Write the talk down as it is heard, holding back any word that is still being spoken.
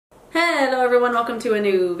Hello everyone, welcome to a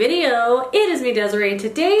new video. It is me, Desiree, and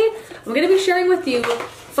today I'm going to be sharing with you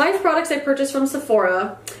 5 products I purchased from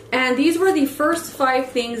Sephora, and these were the first 5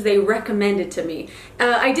 things they recommended to me.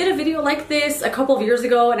 I did a video like this a couple of years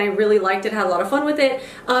ago and I really liked it, had a lot of fun with it.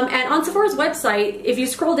 And on Sephora's website, if you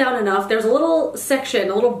scroll down enough, there's a little section,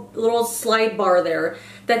 a little slide bar there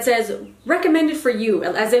that says recommended for you,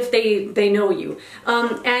 as if they know you.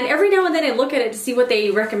 And every now and then I look at it to see what they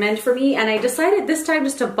recommend for me, and I decided this time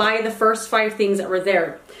just to buy the first 5 things that were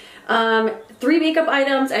there. 3 makeup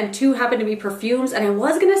items and 2 happen to be perfumes, and I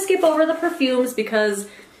was gonna skip over the perfumes because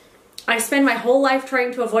I spend my whole life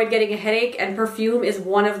trying to avoid getting a headache, and perfume is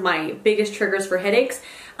one of my biggest triggers for headaches.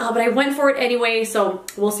 But I went for it anyway, so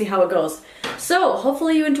we'll see how it goes. So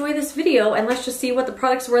hopefully you enjoy this video, and let's just see what the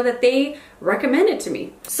products were that they recommended to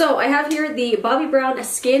me. So I have here the Bobbi Brown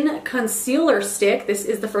Skin Concealer Stick. This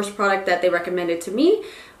is the first product that they recommended to me.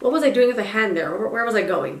 What was I doing with the hand there? Where was I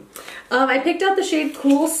going? I picked out the shade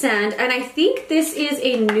Cool Sand, and I think this is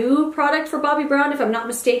a new product for Bobbi Brown, if I'm not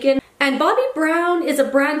mistaken. And Bobbi Brown is a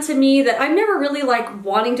brand to me that I'm never really like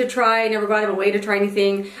wanting to try, never got a way to try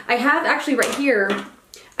anything. I have actually right here,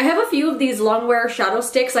 I have a few of these Longwear shadow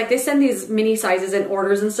sticks. Like, they send these mini sizes and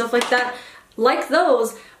orders and stuff like that, like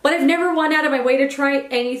those, but I've never went out of my way to try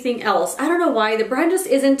anything else. I don't know why. The brand just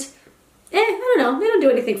isn't, I don't know, they don't do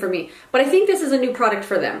anything for me. But I think this is a new product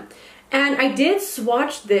for them. And I did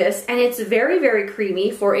swatch this, and it's very, very creamy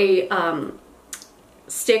for a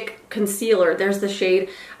stick concealer. There's the shade.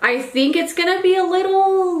 I think it's gonna be a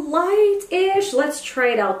little light-ish. Let's try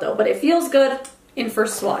it out though, but it feels good in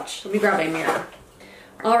first swatch. Let me grab my mirror.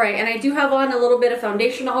 All right, and I do have on a little bit of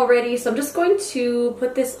foundation already, so I'm just going to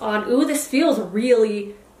put this on. Ooh, this feels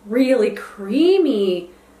really, really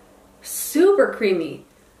creamy. Super creamy.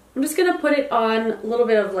 I'm just gonna put it on a little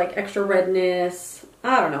bit of like extra redness.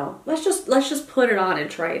 I don't know. Let's just put it on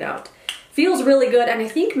and try it out. Feels really good, and I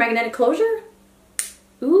think magnetic closure.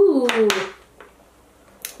 Ooh,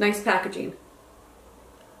 nice packaging.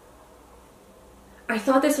 I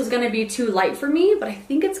thought this was gonna be too light for me, but I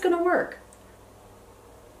think it's gonna work.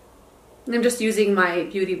 And I'm just using my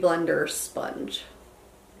Beauty Blender sponge.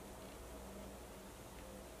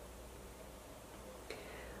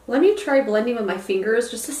 Let me try blending with my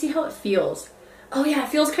fingers just to see how it feels. Oh yeah, it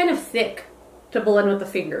feels kind of thick to blend with the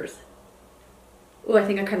fingers. Ooh, I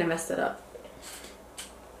think I kind of messed it up.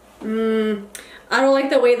 I don't like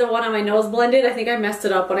the way the one on my nose blended. I think I messed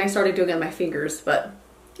it up when I started doing it on my fingers, but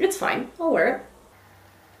it's fine. I'll wear it.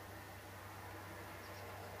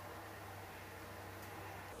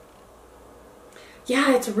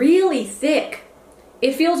 Yeah, it's really thick.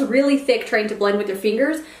 It feels really thick trying to blend with your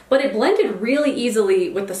fingers, but it blended really easily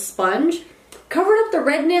with the sponge. Covered up the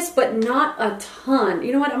redness, but not a ton.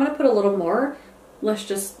 You know what? I'm gonna put a little more. Let's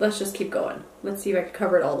just keep going. Let's see if I can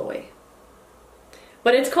cover it all the way.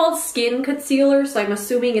 But it's called Skin Concealer, so I'm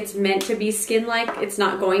assuming it's meant to be skin-like. It's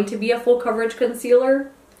not going to be a full coverage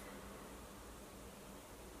concealer.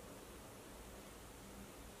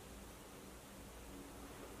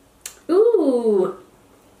 Ooh,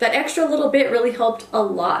 that extra little bit really helped a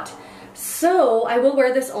lot. So I will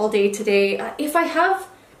wear this all day today. If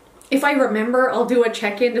I remember, I'll do a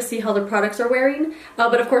check-in to see how the products are wearing.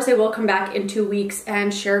 But of course I will come back in 2 weeks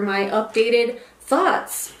and share my updated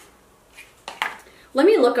thoughts. Let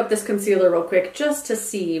me look up this concealer real quick just to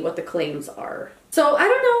see what the claims are. So I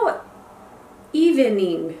don't know,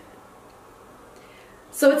 evening.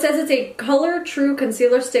 So it says it's a Color True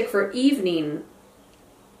Concealer Stick for evening.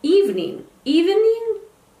 Evening?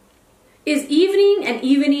 Is evening and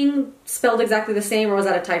evening spelled exactly the same, or was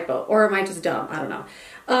that a typo? Or am I just dumb? I don't know.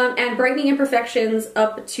 And brightening imperfections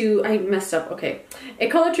up to, I messed up, okay. A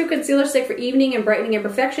Color True Concealer Stick for evening and brightening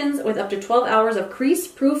imperfections with up to 12 hours of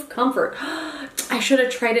crease-proof comfort. I should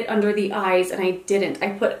have tried it under the eyes, and I didn't. I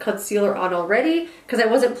put concealer on already because I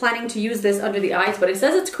wasn't planning to use this under the eyes, but it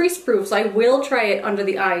says it's crease-proof, so I will try it under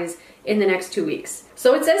the eyes in the next 2 weeks.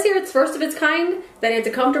 So it says here it's first of its kind, that it's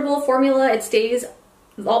a comfortable formula. It stays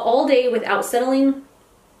all day without settling.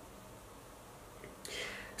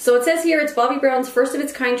 So it says here it's Bobbi Brown's first of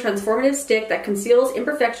its kind transformative stick that conceals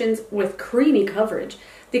imperfections with creamy coverage.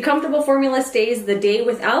 The comfortable formula stays the day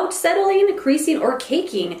without settling, creasing, or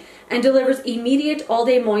caking, and delivers immediate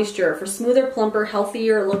all-day moisture for smoother, plumper,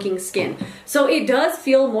 healthier looking skin. So it does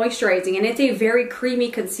feel moisturizing, and it's a very creamy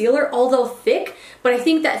concealer, although thick, but I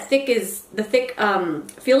think that the thick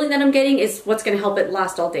feeling that I'm getting is what's gonna help it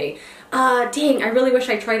last all day. Dang, I really wish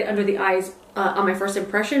I tried it under the eyes on my first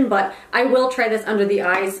impression, but I will try this under the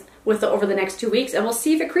eyes over the next 2 weeks, and we'll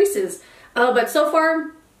see if it creases. But so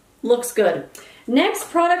far, looks good. Next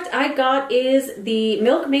product I got is the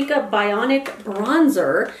Milk Makeup Bionic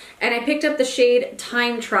Bronzer, and I picked up the shade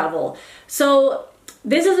Time Travel. So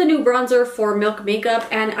this is a new bronzer for Milk Makeup,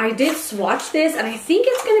 and I did swatch this, and I think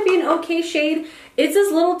it's going to be an okay shade. It's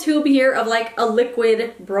this little tube here of like a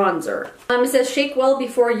liquid bronzer. It says shake well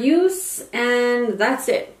before use, and that's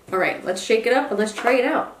it. All right, let's shake it up and let's try it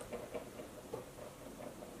out.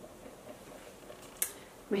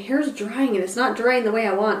 My hair's drying and it's not drying the way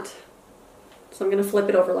I want. So I'm gonna flip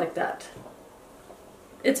it over like that.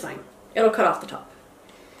 It's fine. It'll cut off the top.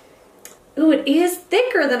 Ooh, it is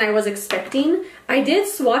thicker than I was expecting. I did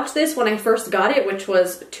swatch this when I first got it, which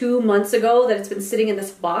was 2 months ago that it's been sitting in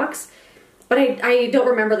this box. But I don't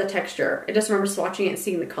remember the texture. I just remember swatching it and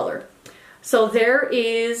seeing the color. So there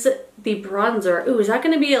is the bronzer. Ooh, is that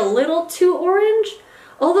gonna be a little too orange?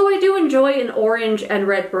 Although I do enjoy an orange and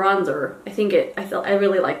red bronzer. I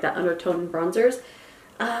really like that undertone in bronzers.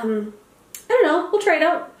 I don't know, we'll try it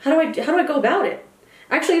out. How do I go about it?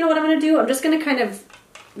 Actually, you know what I'm gonna do? I'm just gonna kind of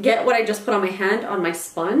get what I just put on my hand on my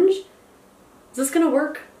sponge. Is this gonna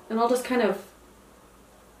work? And I'll just kind of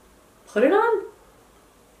put it on?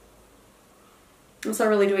 It's not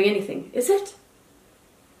really doing anything, is it?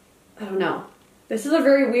 I don't know. This is a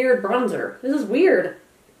very weird bronzer. This is weird.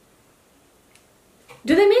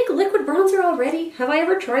 Do they make liquid bronzer already? Have I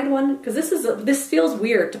ever tried one? Because this feels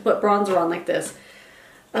weird to put bronzer on like this.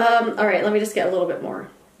 All right, let me just get a little bit more.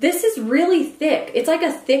 This is really thick. It's like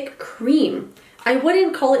a thick cream. I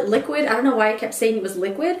wouldn't call it liquid. I don't know why I kept saying it was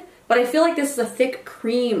liquid, but I feel like this is a thick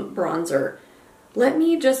cream bronzer. Let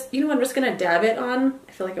me just, I'm just gonna dab it on.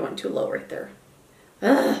 I feel like I went too low right there.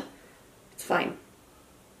 Ugh, it's fine.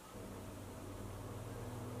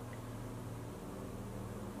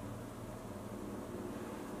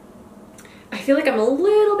 I feel like I'm a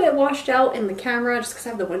little bit washed out in the camera just because I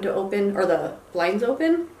have the window open, or the blinds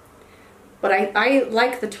open. But I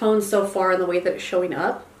like the tone so far and the way that it's showing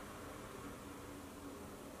up.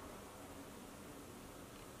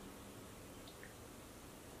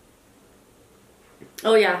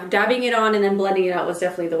 Oh yeah, dabbing it on and then blending it out was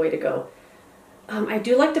definitely the way to go. I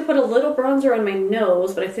do like to put a little bronzer on my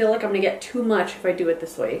nose, but I feel like I'm gonna get too much if I do it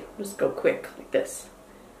this way. I'll just go quick, like this.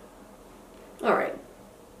 All right.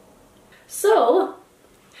 So,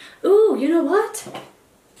 ooh, you know what?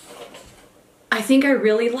 I think I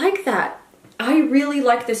really like that. I really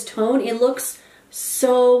like this tone. It looks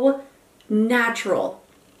so natural.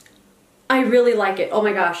 I really like it. Oh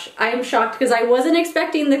my gosh, I am shocked because I wasn't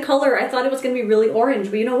expecting the color. I thought it was gonna be really orange,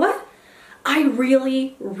 but you know what? I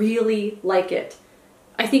really, really like it.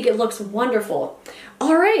 I think it looks wonderful.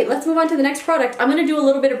 All right, let's move on to the next product. I'm gonna do a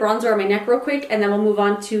little bit of bronzer on my neck real quick, and then we'll move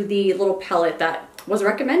on to the little palette that was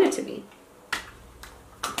recommended to me.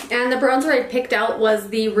 And the bronzer I picked out was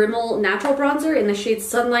the Rimmel Natural Bronzer in the shade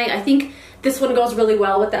Sunlight. I think this one goes really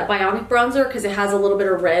well with that Bionic bronzer because it has a little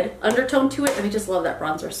bit of red undertone to it, and I just love that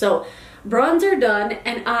bronzer. So, bronzer done,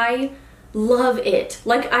 and I love it.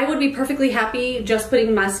 Like, I would be perfectly happy just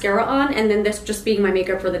putting mascara on and then this just being my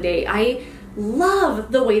makeup for the day. I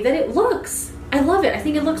love the way that it looks. I love it. I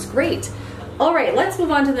think it looks great. All right, let's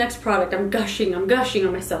move on to the next product. I'm gushing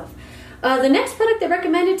on myself. The next product they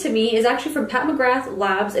recommended to me is actually from Pat McGrath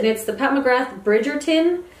Labs, and it's the Pat McGrath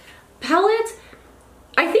Bridgerton palette.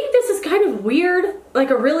 I think this is kind of weird,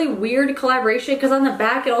 like a really weird collaboration, because on the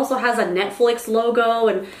back it also has a Netflix logo,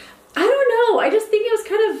 and I don't know, I just think it was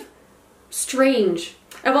kind of strange.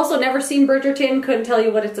 I've also never seen Bridgerton, couldn't tell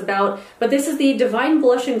you what it's about, but this is the Divine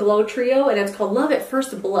Blush and Glow Trio, and it's called Love at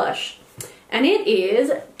First Blush. And it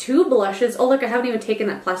is 2 blushes. Oh look, I haven't even taken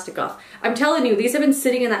that plastic off. I'm telling you, these have been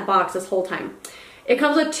sitting in that box this whole time. It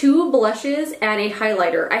comes with 2 blushes and a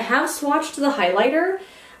highlighter. I have swatched the highlighter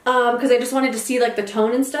because I just wanted to see like the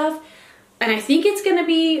tone and stuff. And I think it's gonna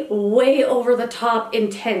be way over the top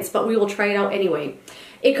intense, but we will try it out anyway.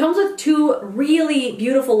 It comes with 2 really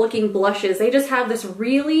beautiful looking blushes. They just have this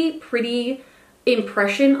really pretty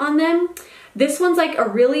impression on them. This one's like a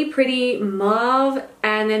really pretty mauve,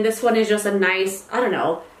 and then this one is just a nice, I don't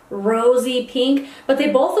know, rosy pink, but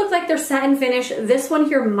they both look like they're satin finish. This one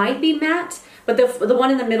here might be matte, but the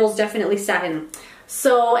one in the middle is definitely satin.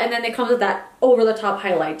 So, and then it comes with that over the top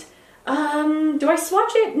highlight. Do I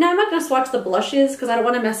swatch it? No, I'm not gonna swatch the blushes because I don't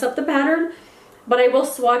want to mess up the pattern, but I will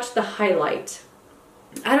swatch the highlight.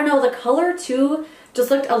 I don't know, the color too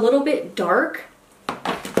just looked a little bit dark.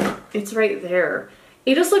 It's right there.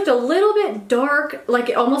 It just looked a little bit dark, like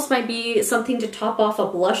it almost might be something to top off a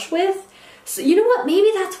blush with. So you know what, maybe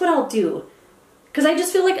that's what I'll do. Because I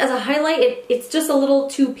just feel like as a highlight, it's just a little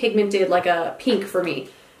too pigmented, like a pink for me.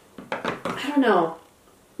 I don't know.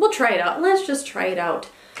 We'll try it out. Let's just try it out.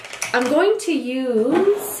 I'm going to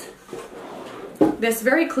use this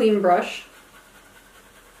very clean brush.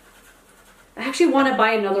 I actually want to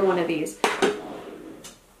buy another one of these.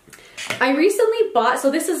 I recently bought,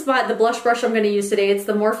 so this is the blush brush I'm going to use today. It's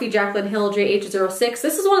the Morphe Jaclyn Hill JH06.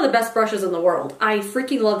 This is one of the best brushes in the world. I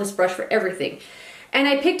freaking love this brush for everything. And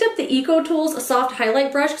I picked up the Eco Tools soft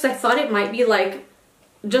highlight brush because I thought it might be like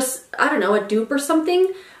just, I don't know, a dupe or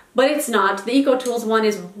something. But it's not. The Eco Tools one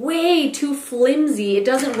is way too flimsy. It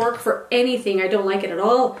doesn't work for anything. I don't like it at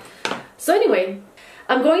all. So anyway,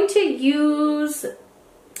 I'm going to use,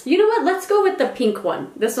 you know what? Let's go with the pink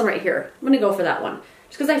one. This one right here. I'm going to go for that one.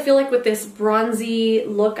 Just because I feel like with this bronzy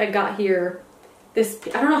look I got here, this,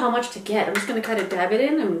 I don't know how much to get. I'm just going to kind of dab it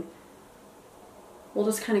in and we'll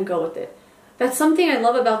just kind of go with it. That's something I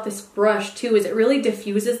love about this brush too, is it really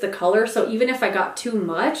diffuses the color. So even if I got too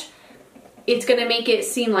much, it's going to make it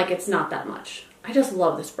seem like it's not that much. I just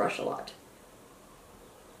love this brush a lot.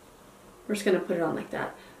 We're just going to put it on like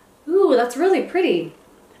that. Ooh, that's really pretty.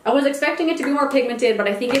 I was expecting it to be more pigmented, but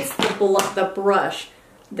I think it's the brush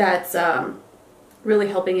that's really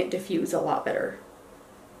helping it diffuse a lot better.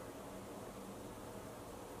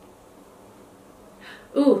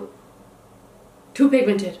 Ooh, too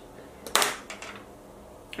pigmented.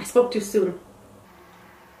 I spoke too soon.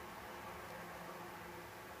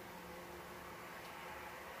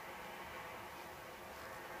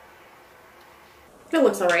 It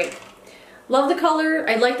looks alright. Love the color.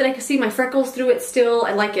 I like that I can see my freckles through it still.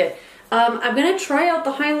 I like it. I'm gonna try out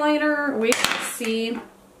the highlighter. Wait and see.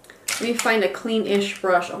 Let me find a clean-ish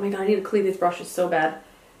brush. Oh my god, I need to clean these brushes so bad.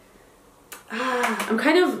 I'm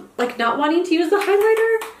kind of like not wanting to use the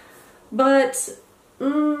highlighter, but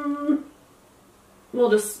we'll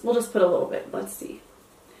just put a little bit. Let's see.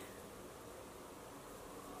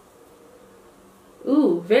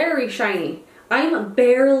 Ooh, very shiny. I'm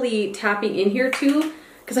barely tapping in here too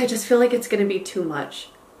because I just feel like it's gonna be too much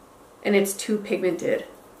and it's too pigmented.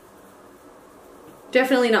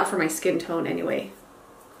 Definitely not for my skin tone anyway.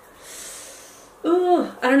 Ooh,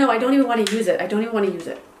 I don't know. I don't even want to use it. I don't even want to use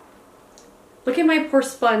it. Look at my poor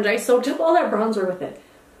sponge. I soaked up all that bronzer with it.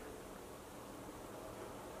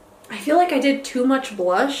 I feel like I did too much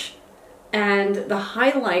blush and the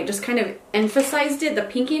highlight just kind of emphasized it, the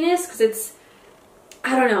pinkiness, because it's,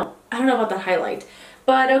 I don't know. I don't know about the highlight,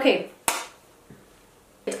 but okay.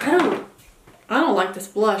 I don't like this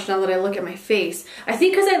blush now that I look at my face. I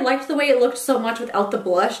think because I liked the way it looked so much without the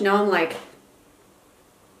blush, now I'm like,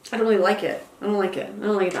 I don't really like it. I don't like it. I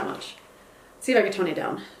don't like it that much. Let's see if I can tone it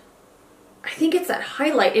down. I think it's that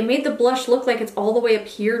highlight. It made the blush look like it's all the way up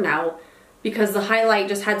here now because the highlight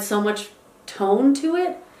just had so much tone to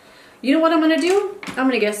it. You know what I'm going to do? I'm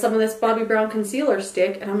going to get some of this Bobbi Brown concealer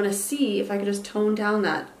stick and I'm going to see if I can just tone down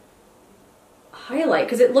that highlight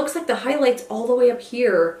because it looks like the highlight's all the way up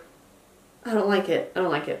here. I don't like it. I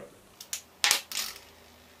don't like it.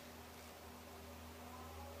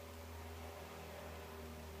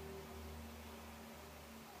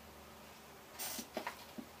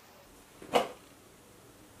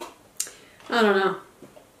 I don't know.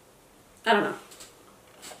 I don't know.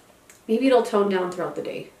 Maybe it'll tone down throughout the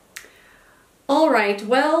day. Alright,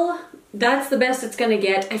 well, that's the best it's gonna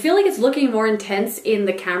get. I feel like it's looking more intense in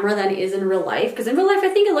the camera than it is in real life, because in real life I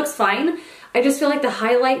think it looks fine. I just feel like the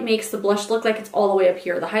highlight makes the blush look like it's all the way up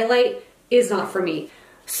here. The highlight is not for me.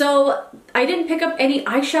 So I didn't pick up any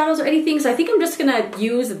eyeshadows or anything, so I think I'm just gonna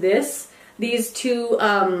use these two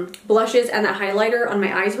blushes and that highlighter on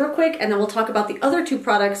my eyes real quick, and then we'll talk about the other two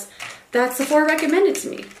products that Sephora recommended to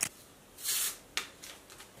me.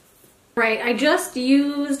 Right, I just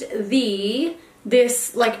used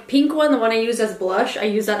this like pink one, the one I used as blush. I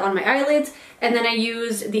used that on my eyelids, and then I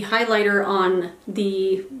used the highlighter on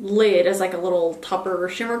the lid as like a little topper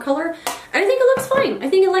shimmer color. And I think it looks fine. I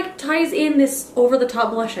think it like ties in this over the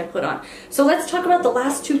top blush I put on. So let's talk about the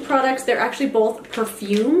last two products. They're actually both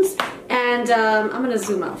perfumes, and I'm gonna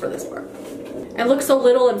zoom out for this part. I look so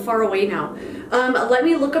little and far away now. Let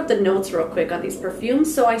me look up the notes real quick on these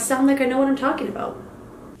perfumes so I sound like I know what I'm talking about.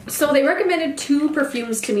 So they recommended two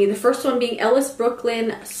perfumes to me. The first one being Ellis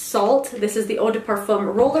Brooklyn Salt. This is the Eau de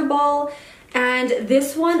Parfum Rollerball. And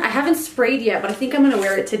this one, I haven't sprayed yet, but I think I'm gonna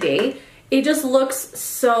wear it today. It just looks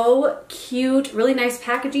so cute, really nice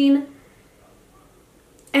packaging.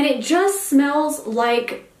 And it just smells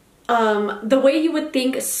like the way you would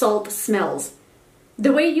think salt smells.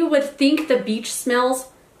 The way you would think the beach smells,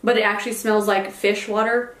 but it actually smells like fish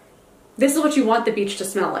water. This is what you want the beach to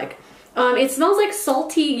smell like. It smells like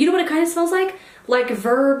salty, you know what it kind of smells like? Like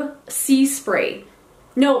Verb Sea Spray.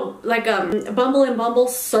 No, like Bumble and Bumble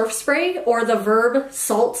Surf Spray, or the Verb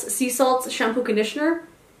Salts, Sea Salts Shampoo Conditioner.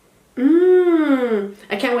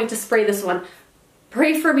 I can't wait to spray this one.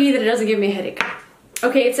 Pray for me that it doesn't give me a headache.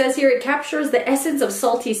 Okay, it says here, it captures the essence of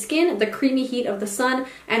salty skin, the creamy heat of the sun,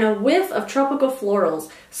 and a whiff of tropical florals.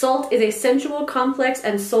 Salt is a sensual, complex,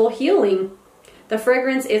 and soul healing. The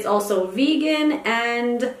fragrance is also vegan,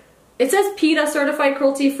 and it says PETA certified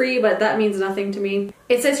cruelty free, but that means nothing to me.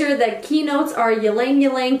 It says here that keynotes are ylang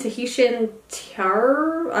ylang, Tahitian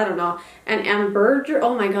tar, I don't know, and ambergris.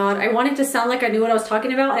 Oh my god, I wanted to sound like I knew what I was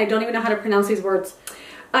talking about, and I don't even know how to pronounce these words.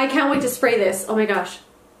 I can't wait to spray this. Oh my gosh.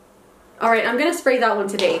 Alright, I'm gonna spray that one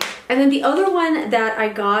today. And then the other one that I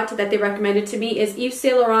got that they recommended to me is Yves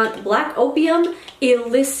Saint Laurent Black Opium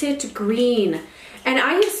Illicit Green. And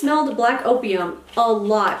I have smelled Black Opium a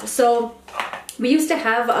lot. So we used to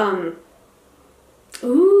have,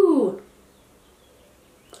 ooh.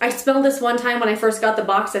 I smelled this one time when I first got the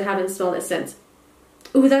box and haven't smelled it since.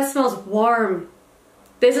 Ooh, that smells warm.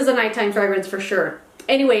 This is a nighttime fragrance for sure.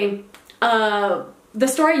 Anyway, the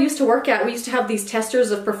store I used to work at, we used to have these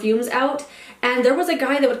testers of perfumes out, and there was a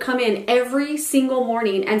guy that would come in every single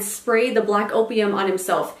morning and spray the Black Opium on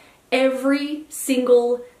himself. Every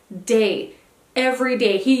single day. Every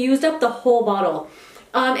day. He used up the whole bottle.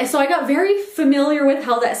 And so I got very familiar with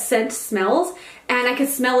how that scent smells, and I could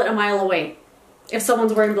smell it a mile away if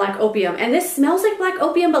someone's wearing Black Opium. And this smells like Black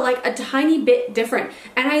Opium, but like a tiny bit different.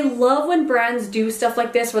 And I love when brands do stuff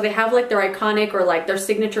like this where they have like their iconic or like their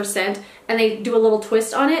signature scent and they do a little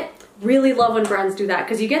twist on it. Really love when brands do that,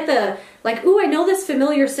 because you get the like, ooh, I know this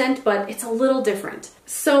familiar scent, but it's a little different.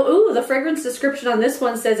 So, ooh, the fragrance description on this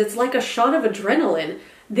one says it's like a shot of adrenaline.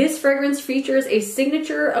 This fragrance features a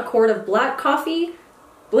signature accord of black coffee.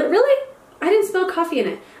 Really? I didn't smell coffee in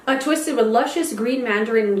it. Twisted with luscious green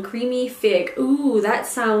mandarin and creamy fig. Ooh, that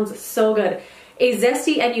sounds so good. A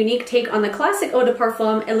zesty and unique take on the classic eau de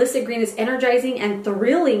parfum. Illicit green is energizing and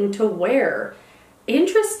thrilling to wear.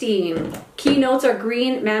 Interesting. Key notes are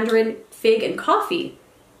green, mandarin, fig, and coffee.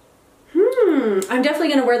 I'm definitely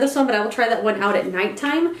going to wear this one, but I will try that one out at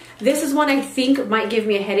nighttime. This is one I think might give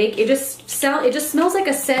me a headache. It just smells like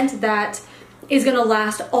a scent that is going to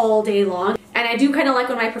last all day long. And I do kind of like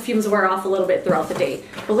when my perfumes wear off a little bit throughout the day.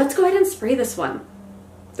 But let's go ahead and spray this one.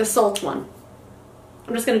 The salt one.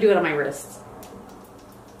 I'm just going to do it on my wrists.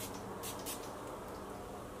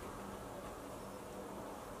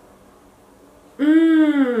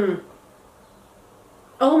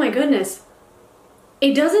 Oh my goodness.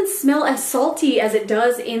 It doesn't smell as salty as it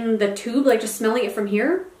does in the tube, like just smelling it from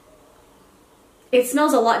here. It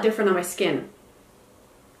smells a lot different on my skin.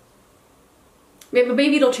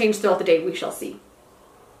 Maybe it'll change throughout the day, we shall see.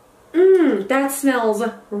 That smells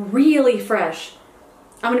really fresh.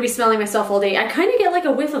 I'm gonna be smelling myself all day. I kind of get like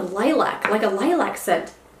a whiff of lilac, like a lilac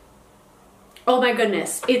scent. Oh my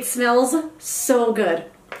goodness, it smells so good.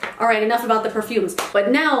 All right, enough about the perfumes.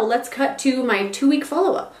 But now let's cut to my 2-week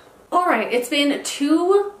follow-up. All right, it's been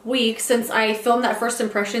 2 weeks since I filmed that first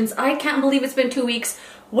impressions. I can't believe it's been 2 weeks.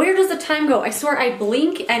 Where does the time go? I swear I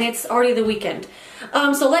blink and it's already the weekend.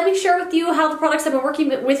 So let me share with you how the products have been working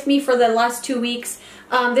with me for the last 2 weeks.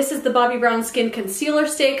 This is the Bobbi Brown Skin Concealer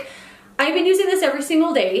Stick. I've been using this every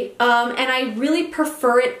single day, and I really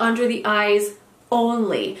prefer it under the eyes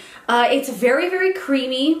only. It's very, very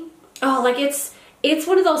creamy. Oh, like it's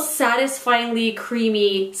one of those satisfyingly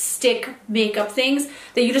creamy stick makeup things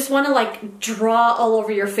that you just want to like draw all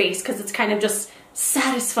over your face because it's kind of just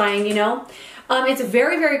satisfying, you know? It's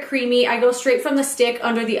very, very creamy. I go straight from the stick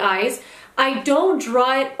under the eyes. I don't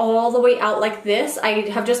draw it all the way out like this. I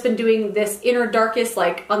have just been doing this inner darkest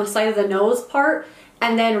like on the side of the nose part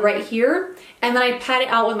and then right here. And then I pat it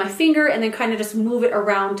out with my finger and then kind of just move it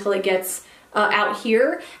around till it gets out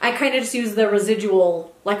here. I kind of just use the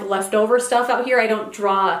residual like leftover stuff out here. I don't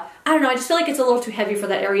draw, I don't know, I just feel like it's a little too heavy for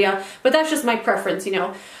that area, but that's just my preference, you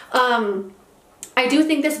know. I do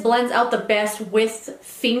think this blends out the best with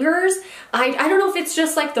fingers. I don't know if it's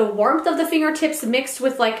just like the warmth of the fingertips mixed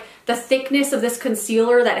with like the thickness of this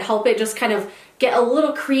concealer that help it just kind of get a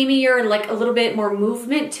little creamier and like a little bit more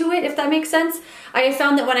movement to it, if that makes sense. I have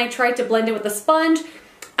found that when I tried to blend it with a sponge,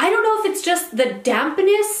 I don't know if it's just the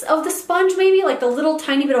dampness of the sponge maybe, like the little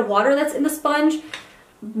tiny bit of water that's in the sponge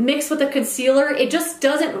mixed with the concealer, it just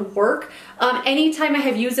doesn't work. Anytime I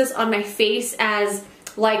have used this on my face as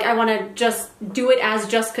like I want to just do it as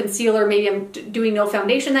just concealer, maybe I'm doing no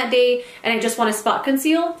foundation that day and I just want to spot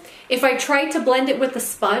conceal, if I try to blend it with the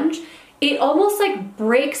sponge, it almost like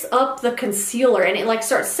breaks up the concealer and it like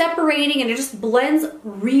starts separating and it just blends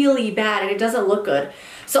really bad and it doesn't look good.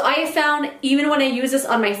 So I have found even when I use this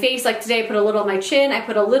on my face, like today I put a little on my chin, I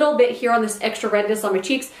put a little bit here on this extra redness on my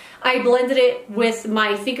cheeks, I blended it with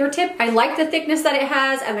my fingertip. I like the thickness that it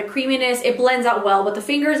has and the creaminess, it blends out well, but the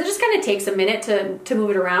fingers, it just kind of takes a minute to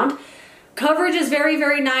move it around. Coverage is very,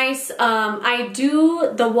 very nice. I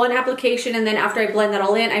do the one application, and then after I blend that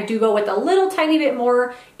all in, I do go with a little tiny bit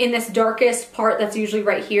more in this darkest part that's usually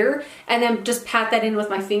right here, and then just pat that in with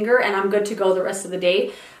my finger, and I'm good to go the rest of the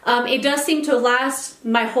day. It does seem to last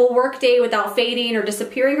my whole work day without fading or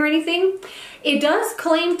disappearing or anything. It does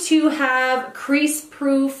claim to have crease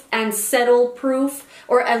proof and settle proof,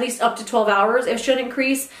 or at least up to 12 hours. It shouldn't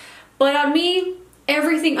crease, but on me,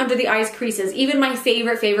 everything under the eyes creases, even my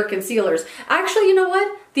favorite concealers. Actually, you know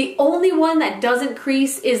what? The only one that doesn't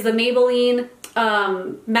crease is the Maybelline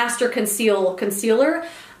Master Concealer.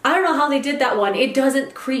 I don't know how they did that one. It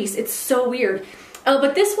doesn't crease. It's so weird.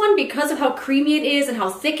 But this one, because of how creamy it is and how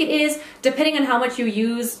thick it is, depending on how much you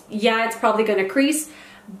use, yeah, it's probably gonna crease.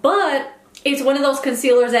 But it's one of those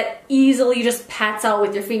concealers that easily just pats out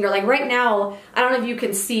with your finger. Like right now, I don't know if you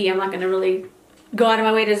can see, I'm not gonna really go out of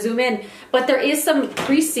my way to zoom in, but there is some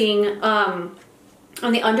creasing on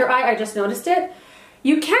the under eye. I just noticed it.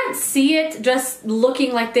 You can't see it just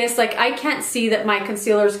looking like this. Like I can't see that my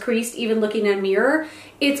concealer is creased even looking in a mirror.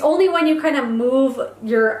 It's only when you kind of move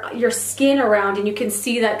your skin around and you can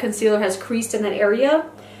see that concealer has creased in that area.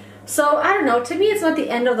 So I don't know, to me it's not the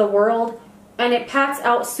end of the world, and it pats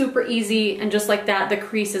out super easy, and just like that the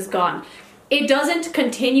crease is gone. It doesn't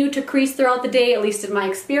continue to crease throughout the day, at least in my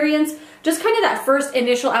experience. Just kind of that first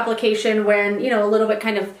initial application when, you know, a little bit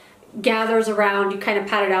kind of gathers around, you kind of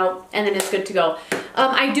pat it out, and then it's good to go.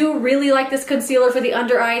 I do really like this concealer for the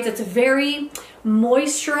under eyes. It's very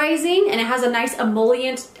moisturizing, and it has a nice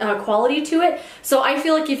emollient quality to it. So I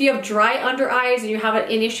feel like if you have dry under eyes and you have an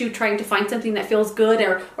issue trying to find something that feels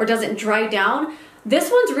good or doesn't dry down,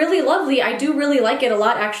 this one's really lovely. I do really like it a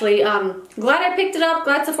lot, actually. Glad I picked it up.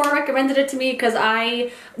 Glad Sephora recommended it to me, because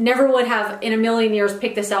I never would have in a million years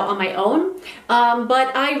picked this out on my own.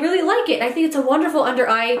 But I really like it. I think it's a wonderful under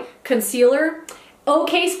eye concealer.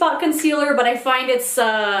 Okay spot concealer, but I find it's,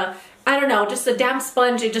 I don't know, just a damp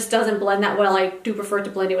sponge. It just doesn't blend that well. I do prefer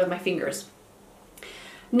to blend it with my fingers.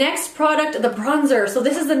 Next product, the bronzer. So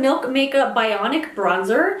this is the Milk Makeup Bionic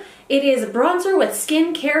Bronzer. It is bronzer with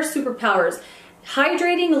skincare superpowers.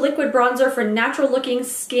 Hydrating liquid bronzer for natural looking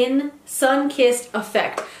skin, sun-kissed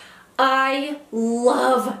effect. I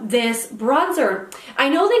love this bronzer. I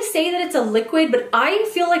know they say that it's a liquid, but I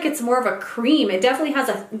feel like it's more of a cream. It definitely has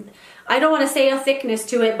a, I don't want to say a thickness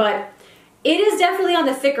to it, but it is definitely on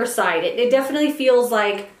the thicker side. It definitely feels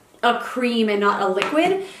like a cream and not a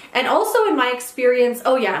liquid. And also in my experience,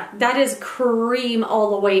 oh yeah, that is cream all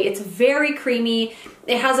the way. It's very creamy.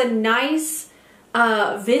 It has a nice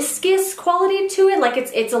viscous quality to it. Like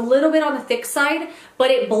it's a little bit on the thick side,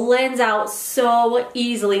 but it blends out so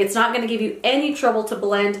easily. It's not going to give you any trouble to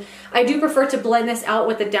blend. I do prefer to blend this out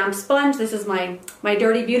with a damp sponge. This is my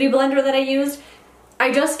Dirty Beauty blender that I used.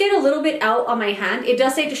 I just get a little bit out on my hand. It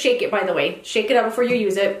does say to shake it, by the way. Shake it up before you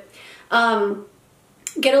use it.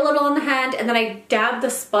 Get a little on the hand, and then I dab the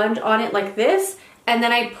sponge on it like this, and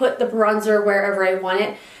then I put the bronzer wherever I want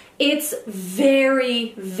it. It's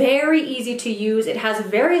very, very easy to use. It has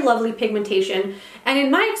very lovely pigmentation. And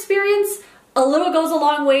in my experience, a little goes a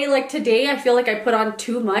long way. Like today, I feel like I put on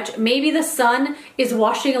too much. Maybe the sun is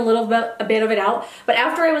washing a bit of it out. But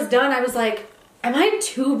after I was done, I was like, am I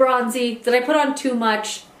too bronzy? Did I put on too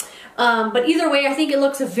much? But either way, I think it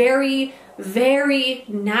looks very, very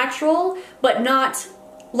natural, but not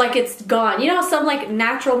like it's gone. You know, some like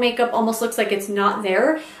natural makeup almost looks like it's not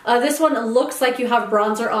there. This one looks like you have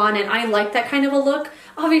bronzer on, and I like that kind of a look.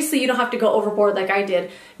 Obviously, you don't have to go overboard like I did.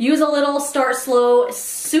 Use a little, start slow,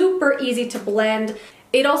 super easy to blend.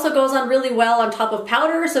 It also goes on really well on top of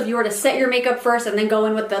powder, so if you were to set your makeup first and then go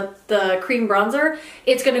in with the cream bronzer,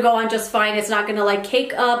 it's gonna go on just fine. It's not gonna like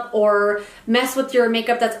cake up or mess with your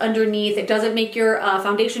makeup that's underneath. It doesn't make your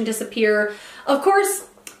foundation disappear. Of course,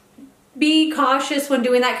 be cautious when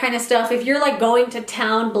doing that kind of stuff. If you're like going to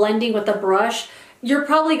town blending with a brush, you're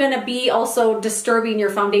probably going to be also disturbing your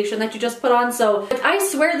foundation that you just put on. So I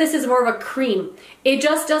swear this is more of a cream. It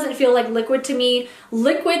just doesn't feel like liquid to me.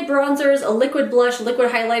 Liquid bronzers, a liquid blush,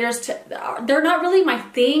 liquid highlighters, they're not really my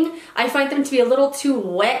thing. I find them to be a little too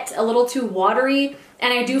wet, a little too watery,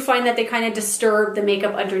 and I do find that they kind of disturb the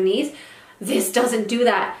makeup underneath. This doesn't do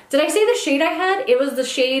that. Did I say the shade I had? It was the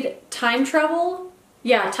shade Time Travel.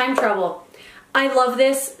 Yeah, Time Travel. I love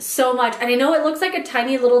this so much. And I know it looks like a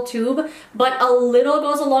tiny little tube, but a little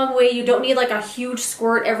goes a long way. You don't need like a huge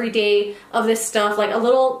squirt every day of this stuff. Like a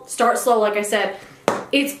little, start slow, like I said.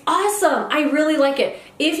 It's awesome. I really like it.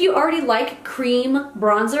 If you already like cream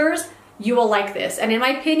bronzers, you will like this. And in my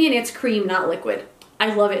opinion, it's cream, not liquid.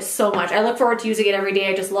 I love it so much. I look forward to using it every day.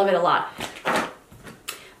 I just love it a lot.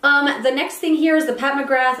 The next thing here is the Pat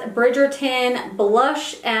McGrath Bridgerton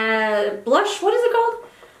Blush, what is it called?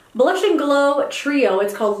 Blush and Glow Trio.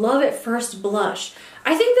 It's called Love at First Blush.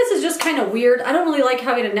 I think this is just kind of weird. I don't really like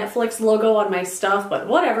having a Netflix logo on my stuff, but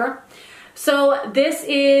whatever. So this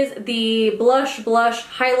is the Blush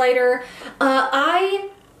highlighter. I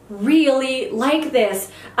really like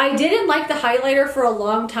this. I didn't like the highlighter for a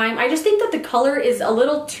long time. I just think that the color is a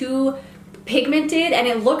little too pigmented and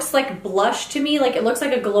it looks like blush to me. Like it looks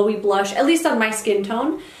like a glowy blush, at least on my skin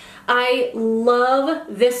tone. I love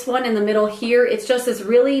this one in the middle here. It's just this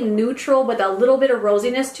really neutral with a little bit of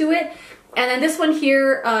rosiness to it. And then this one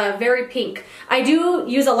here, very pink. I do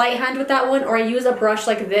use a light hand with that one, or I use a brush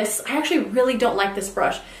like this. I actually really don't like this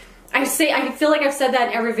brush. I feel like I've said that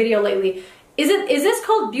in every video lately. Is this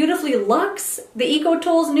called Beautifully Luxe? The Eco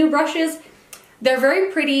Tools new brushes? They're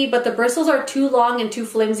very pretty, but the bristles are too long and too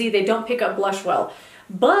flimsy. They don't pick up blush well.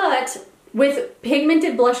 But with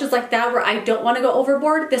pigmented blushes like that where I don't want to go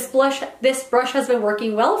overboard, this brush has been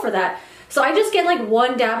working well for that. So I just get like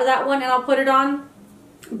one dab of that one and I'll put it on.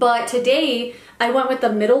 But today I went with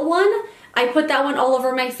the middle one. I put that one all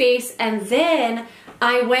over my face, and then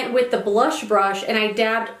I went with the blush brush and I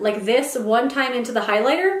dabbed like this one time into the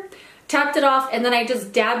highlighter, tapped it off, and then I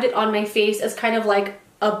just dabbed it on my face as kind of like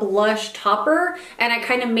a blush topper, and I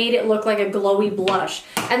kind of made it look like a glowy blush,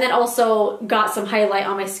 and then also got some highlight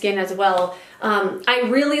on my skin as well. I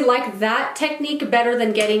really like that technique better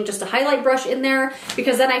than getting just a highlight brush in there,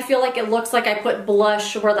 because then I feel like it looks like I put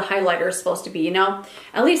blush where the highlighter is supposed to be, you know?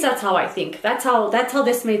 At least that's how I think. That's how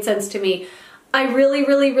this made sense to me. I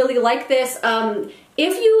really like this.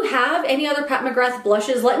 If you have any other Pat McGrath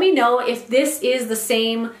blushes, let me know if this is the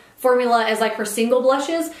same formula as like her single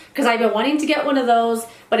blushes, because I've been wanting to get one of those,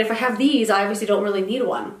 but if I have these, I obviously don't really need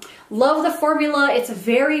one. Love the formula. It's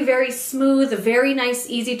very smooth, very nice,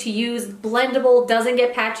 easy to use, blendable, doesn't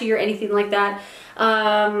get patchy or anything like that.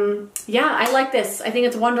 Yeah, I like this. I think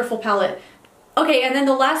it's a wonderful palette. Okay, and then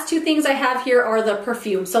the last two things I have here are the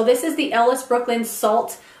perfume. So this is the Ellis Brooklyn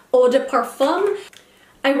Salt Eau de Parfum.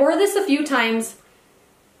 I wore this a few times,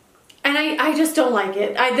 and I just don't like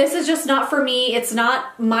it. This is just not for me. It's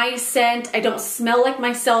not my scent. I don't smell like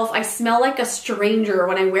myself. I smell like a stranger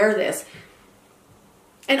when I wear this.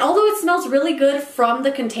 And although it smells really good from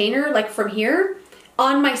the container, like from here,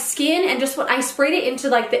 on my skin, and just when I sprayed it into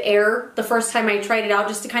like the air the first time I tried it out,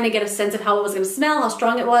 just to kind of get a sense of how it was going to smell, how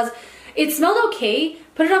strong it was. It smelled okay.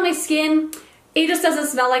 Put it on my skin. It just doesn't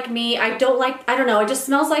smell like me. I don't know. It just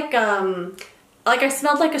smells like I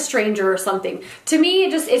smelled like a stranger or something. To me,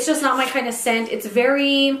 it's just not my kind of scent. It's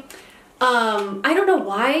very, I don't know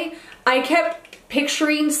why. I kept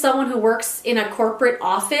picturing someone who works in a corporate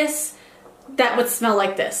office that would smell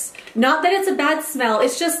like this. Not that it's a bad smell,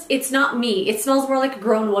 it's just, it's not me. It smells more like a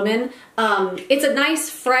grown woman. It's a nice,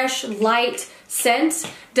 fresh, light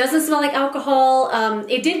scent. Doesn't smell like alcohol.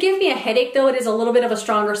 It did give me a headache though. It is a little bit of a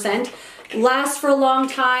stronger scent. Lasts for a long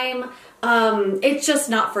time. It's just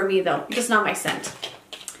not for me though, just not my scent.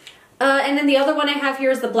 And then the other one I have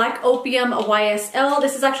here is the Black Opium YSL.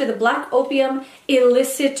 This is actually the Black Opium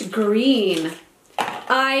Illicit Green.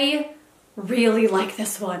 I really like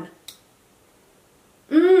this one.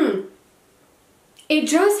 It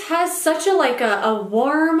just has such a like a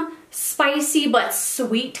warm, spicy but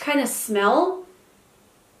sweet kind of smell.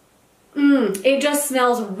 It just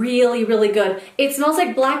smells really good. It smells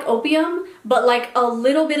like black opium, but like a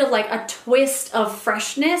little bit of like a twist of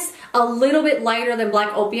freshness, a little bit lighter than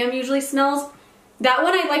black opium usually smells. That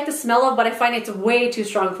one I like the smell of, but I find it's way too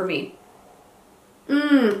strong for me.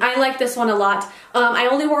 I like this one a lot. I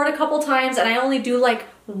only wore it a couple times, and I only do like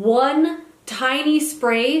one tiny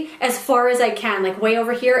spray as far as I can, like way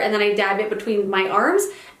over here, and then I dab it between my arms,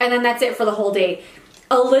 and then that's it for the whole day.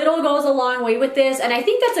 A little goes a long way with this, and I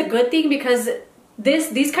think that's a good thing, because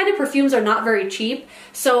these kind of perfumes are not very cheap,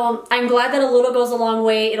 so I'm glad that a little goes a long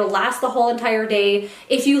way. It'll last the whole entire day.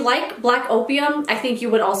 If you like black opium, I think you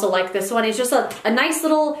would also like this one. It's just a nice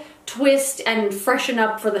little twist and freshen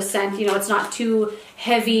up for the scent. You know, it's not too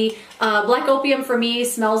heavy. Black opium for me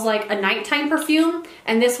smells like a nighttime perfume,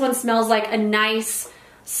 and this one smells like a nice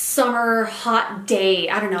summer hot day.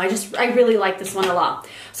 I don't know, I really like this one a lot.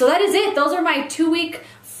 So that is it. Those are my 2-week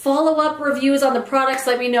follow-up reviews on the products.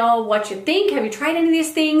 Let me know what you think. Have you tried any of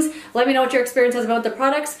these things? Let me know what your experience has been with the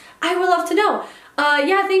products. I would love to know.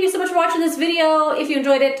 Yeah, thank you so much for watching this video. If you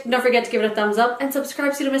enjoyed it, don't forget to give it a thumbs up and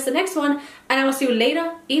subscribe so you don't miss the next one. And I will see you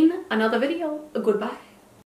later in another video. Goodbye.